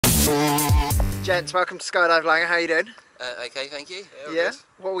Gents, welcome to Skydive Langar. How you doing? Okay, thank you. Yeah?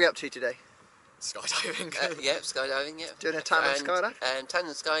 What are we up to today? Skydiving. Yep, skydiving, yep. Doing a tandem skydive?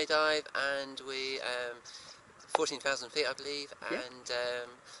 Tandem skydive, and we 14,000 feet, I believe, and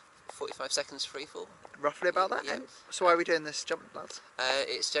 45 seconds free fall. Roughly about that? Yeah. So why are we doing this jump, lads?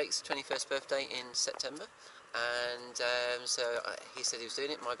 It's Jake's 21st birthday in September, and so he said he was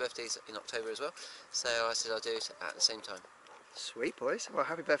doing it. My birthday's in October as well, so I said I'll do it at the same time. Sweet, boys. Well,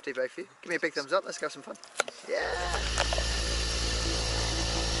 happy birthday both of you. Give me a big thumbs up. Let's go have some fun. Yeah!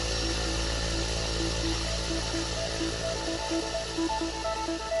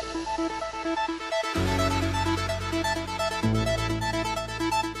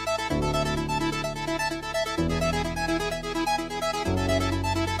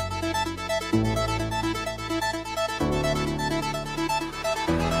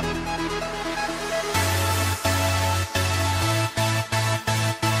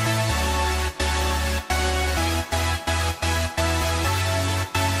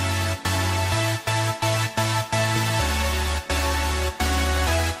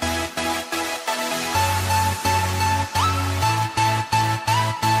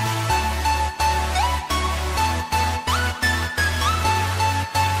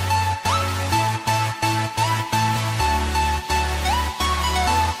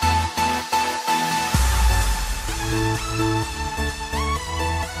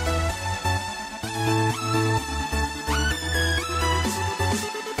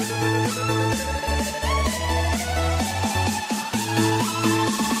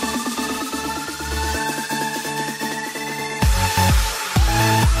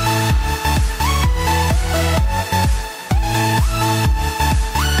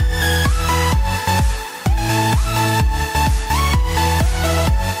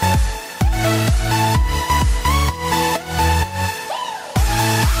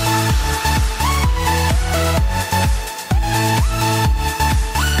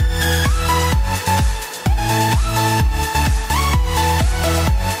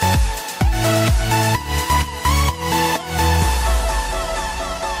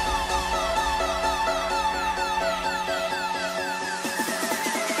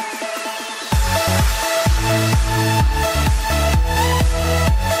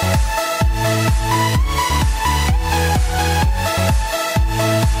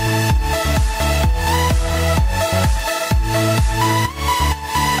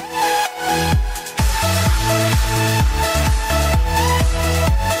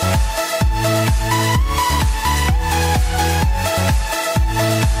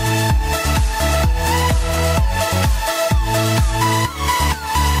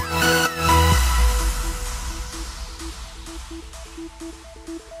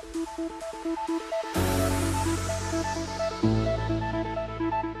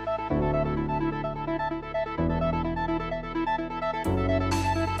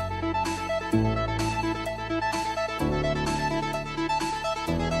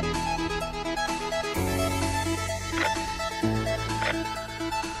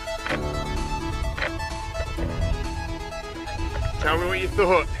 Tell me what you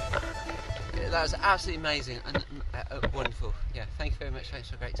thought. That was absolutely amazing and wonderful. Yeah, thank you very much. Thanks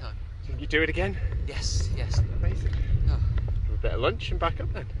for a great time. Can you do it again? Yes, yes. Amazing. Oh. Have a bit of lunch and back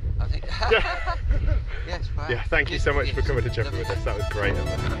up then. I think. Yeah. Yes, right. Yeah, thank you so much for coming to jump with us. That was great.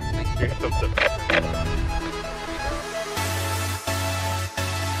 Thank you. Thumbs up.